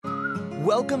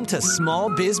Welcome to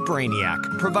Small Biz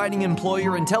Brainiac, providing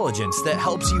employer intelligence that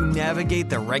helps you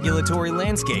navigate the regulatory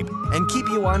landscape and keep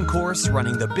you on course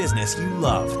running the business you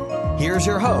love. Here's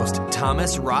your host,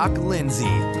 Thomas Rock Lindsay.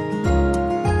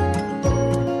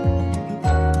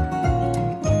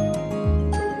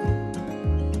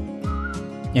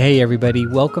 Hey everybody,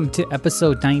 welcome to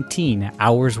episode 19,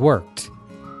 Hours Worked.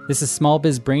 This is Small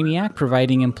Biz Brainiac,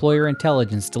 providing employer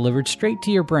intelligence delivered straight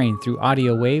to your brain through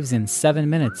audio waves in 7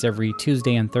 minutes every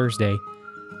Tuesday and Thursday.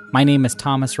 My name is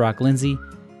Thomas Rock Lindsay,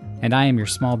 and I am your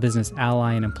small business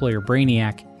ally and employer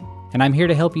brainiac, and I'm here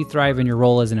to help you thrive in your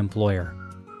role as an employer.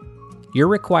 You're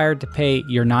required to pay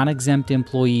your non-exempt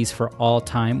employees for all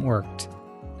time worked.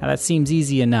 Now that seems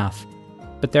easy enough,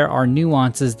 but there are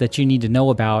nuances that you need to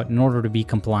know about in order to be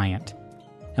compliant.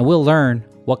 And we'll learn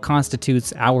what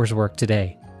constitutes hours worked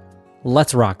today.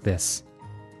 Let's rock this.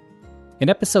 In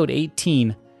episode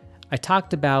 18, I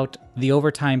talked about the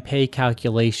overtime pay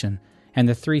calculation and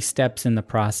the 3 steps in the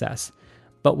process,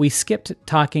 but we skipped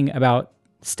talking about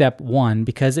step 1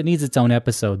 because it needs its own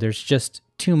episode. There's just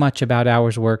too much about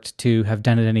hours worked to have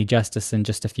done it any justice in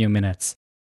just a few minutes.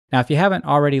 Now, if you haven't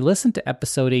already listened to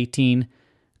episode 18,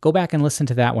 go back and listen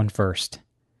to that one first.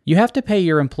 You have to pay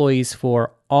your employees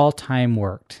for all time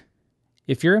worked.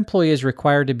 If your employee is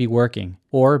required to be working,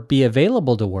 or be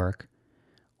available to work,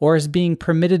 or is being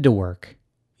permitted to work,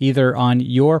 either on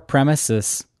your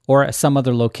premises or at some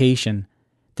other location,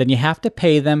 then you have to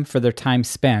pay them for their time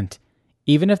spent,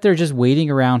 even if they're just waiting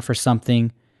around for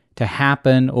something to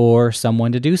happen or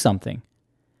someone to do something.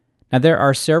 Now, there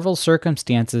are several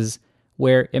circumstances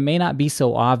where it may not be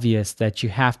so obvious that you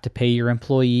have to pay your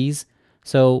employees,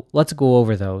 so let's go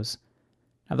over those.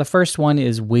 Now, the first one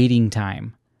is waiting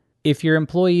time. If your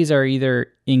employees are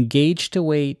either engaged to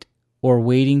wait or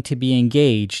waiting to be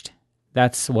engaged,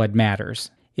 that's what matters.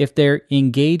 If they're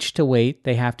engaged to wait,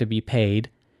 they have to be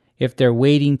paid. If they're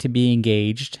waiting to be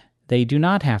engaged, they do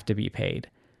not have to be paid.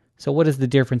 So what is the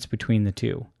difference between the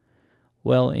two?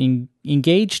 Well,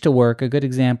 engaged to work, a good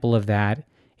example of that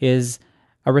is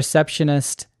a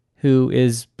receptionist who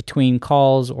is between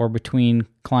calls or between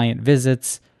client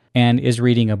visits and is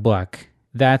reading a book.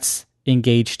 That's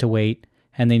engaged to wait,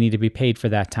 and they need to be paid for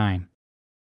that time.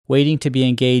 Waiting to be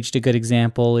engaged, a good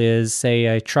example is, say,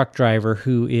 a truck driver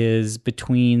who is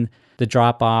between the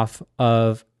drop-off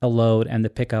of a load and the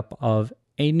pickup of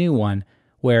a new one,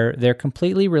 where they're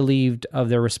completely relieved of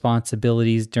their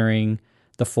responsibilities during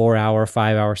the 4-hour,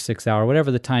 5-hour, 6-hour,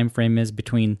 whatever the time frame is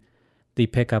between the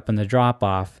pickup and the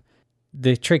drop-off.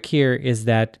 The trick here is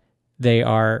that they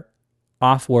are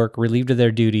off work, relieved of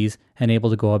their duties, and able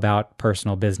to go about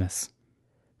personal business.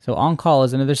 So on-call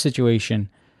is another situation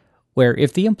where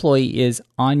if the employee is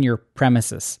on your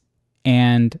premises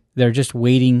and they're just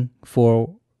waiting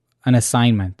for an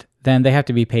assignment, then they have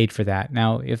to be paid for that.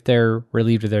 Now, if they're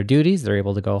relieved of their duties, they're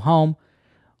able to go home,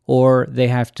 or they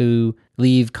have to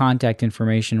leave contact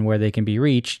information where they can be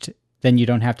reached, then you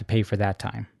don't have to pay for that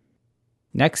time.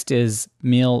 Next is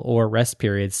meal or rest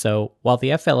periods. So while the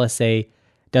FLSA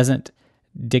doesn't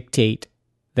dictate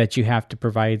that you have to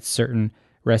provide certain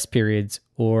rest periods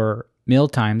or meal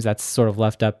times, that's sort of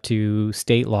left up to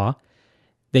state law,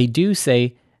 they do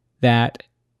say that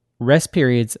rest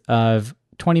periods of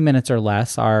 20 minutes or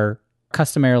less are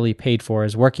customarily paid for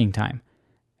as working time.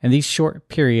 And these short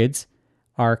periods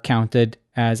are counted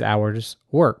as hours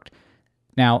worked.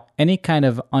 Now, any kind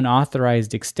of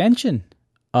unauthorized extension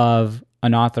of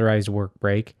an authorized work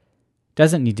break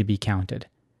doesn't need to be counted.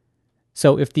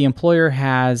 So if the employer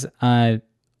has a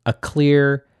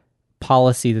clear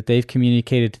policy that they've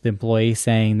communicated to the employee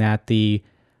saying that the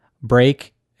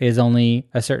break is only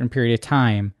a certain period of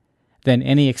time, then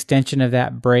any extension of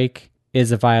that break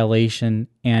is a violation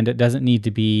and it doesn't need to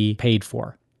be paid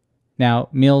for. Now,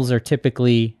 meals are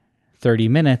typically 30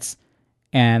 minutes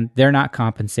and they're not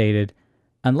compensated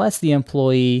unless the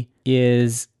employee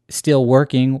is still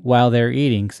working while they're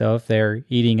eating. So if they're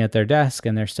eating at their desk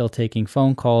and they're still taking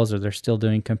phone calls or they're still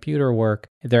doing computer work,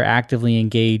 they're actively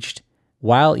engaged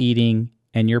while eating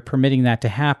and you're permitting that to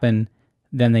happen,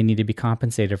 then they need to be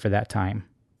compensated for that time.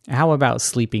 How about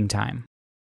sleeping time?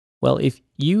 Well, if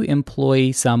you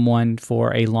employ someone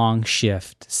for a long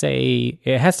shift, say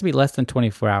it has to be less than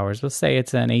 24 hours, let's say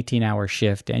it's an 18-hour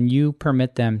shift, and you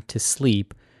permit them to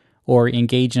sleep or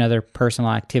engage in other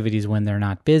personal activities when they're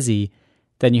not busy,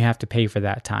 then you have to pay for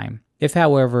that time. If,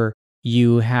 however,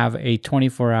 you have a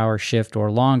 24-hour shift or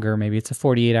longer, maybe it's a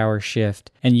 48-hour shift,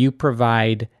 and you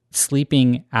provide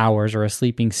sleeping hours or a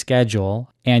sleeping schedule,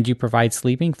 and you provide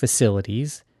sleeping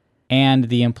facilities, and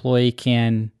the employee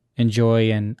can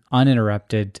enjoy an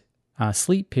uninterrupted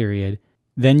sleep period,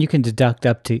 then you can deduct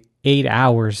up to 8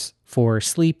 hours for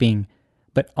sleeping,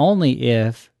 but only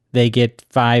if they get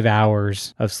 5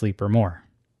 hours of sleep or more.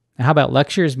 Now, how about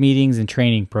lectures, meetings, and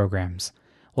training programs?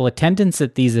 Well, attendance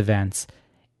at these events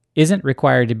isn't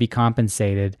required to be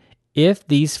compensated if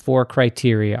these 4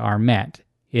 criteria are met.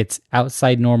 It's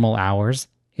outside normal hours,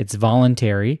 it's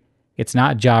voluntary, it's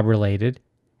not job-related,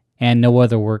 and no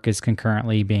other work is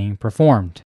concurrently being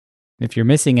performed. If you're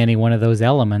missing any one of those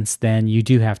elements, then you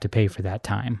do have to pay for that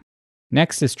time.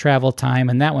 Next is travel time,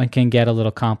 and that one can get a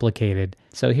little complicated.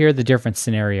 So here are the different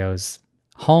scenarios.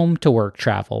 Home to work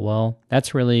travel. Well,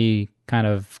 that's really kind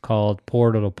of called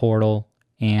portal to portal,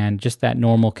 and just that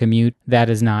normal commute, that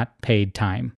is not paid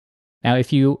time. Now,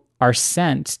 if you are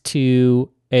sent to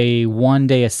a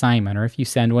one-day assignment, or if you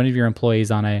send one of your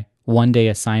employees on a one-day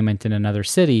assignment in another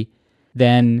city,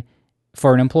 then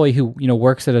for an employee who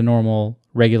works at a normal,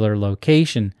 regular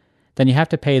location, then you have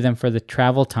to pay them for the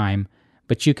travel time,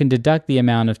 but you can deduct the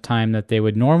amount of time that they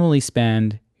would normally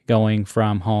spend going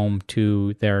from home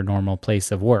to their normal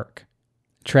place of work.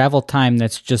 Travel time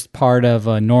that's just part of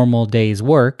a normal day's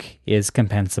work is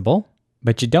compensable,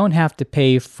 but you don't have to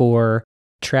pay for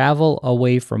travel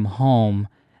away from home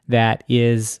that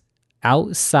is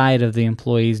outside of the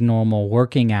employee's normal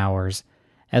working hours,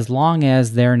 as long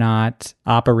as they're not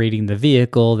operating the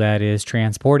vehicle that is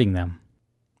transporting them.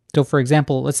 So for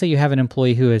example, let's say you have an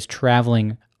employee who is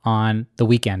traveling on the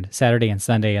weekend, Saturday and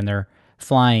Sunday, and they're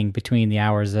flying between the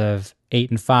hours of 8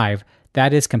 and 5.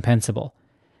 That is compensable.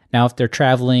 Now, if they're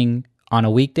traveling on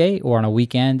a weekday or on a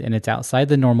weekend and it's outside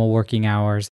the normal working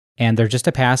hours and they're just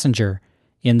a passenger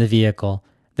in the vehicle,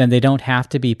 then they don't have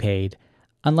to be paid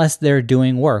unless they're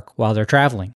doing work while they're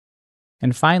traveling.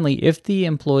 And finally, if the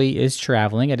employee is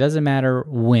traveling, it doesn't matter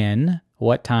when,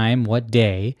 what time, what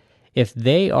day, if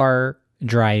they are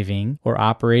driving or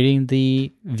operating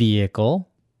the vehicle,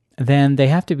 then they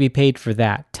have to be paid for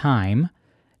that time.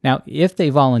 Now, if they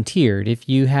volunteered, if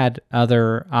you had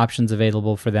other options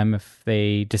available for them, if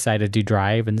they decided to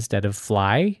drive instead of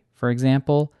fly, for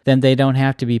example, then they don't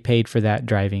have to be paid for that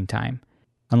driving time.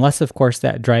 Unless, of course,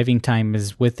 that driving time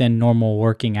is within normal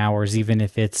working hours, even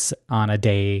if it's on a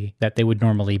day that they would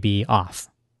normally be off.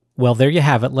 Well, there you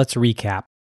have it. Let's recap.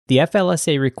 The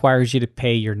FLSA requires you to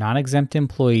pay your non-exempt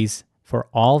employees for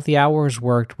all the hours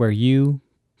worked where you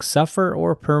suffer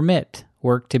or permit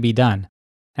work to be done.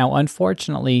 Now,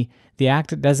 unfortunately, the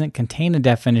Act doesn't contain a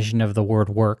definition of the word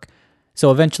work,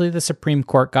 so eventually the Supreme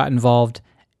Court got involved,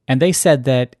 and they said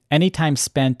that any time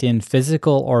spent in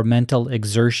physical or mental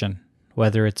exertion,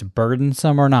 whether it's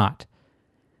burdensome or not,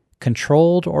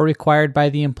 controlled or required by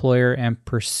the employer and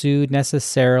pursued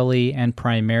necessarily and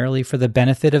primarily for the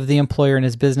benefit of the employer and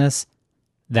his business,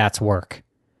 that's work.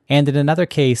 And in another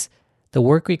case, the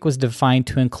work week was defined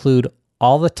to include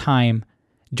all the time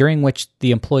during which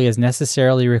the employee is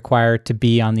necessarily required to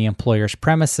be on the employer's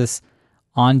premises,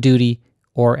 on duty,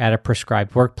 or at a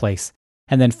prescribed workplace.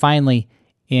 And then finally,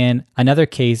 in another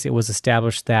case, it was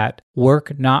established that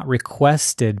work not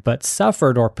requested but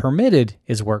suffered or permitted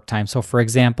is work time. So for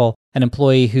example, an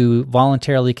employee who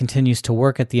voluntarily continues to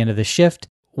work at the end of the shift,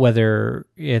 whether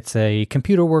it's a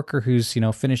computer worker who's,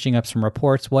 finishing up some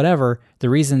reports, whatever, the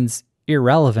reason's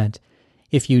irrelevant.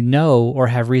 If you know or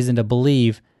have reason to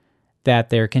believe that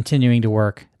they're continuing to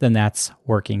work, then that's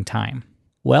working time.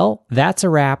 Well, that's a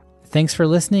wrap. Thanks for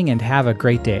listening and have a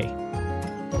great day.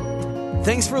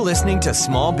 Thanks for listening to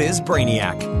Small Biz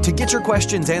Brainiac. To get your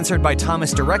questions answered by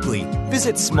Thomas directly,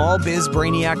 visit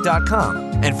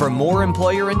smallbizbrainiac.com. And for more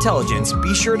employer intelligence,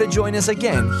 be sure to join us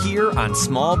again here on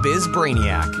Small Biz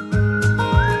Brainiac.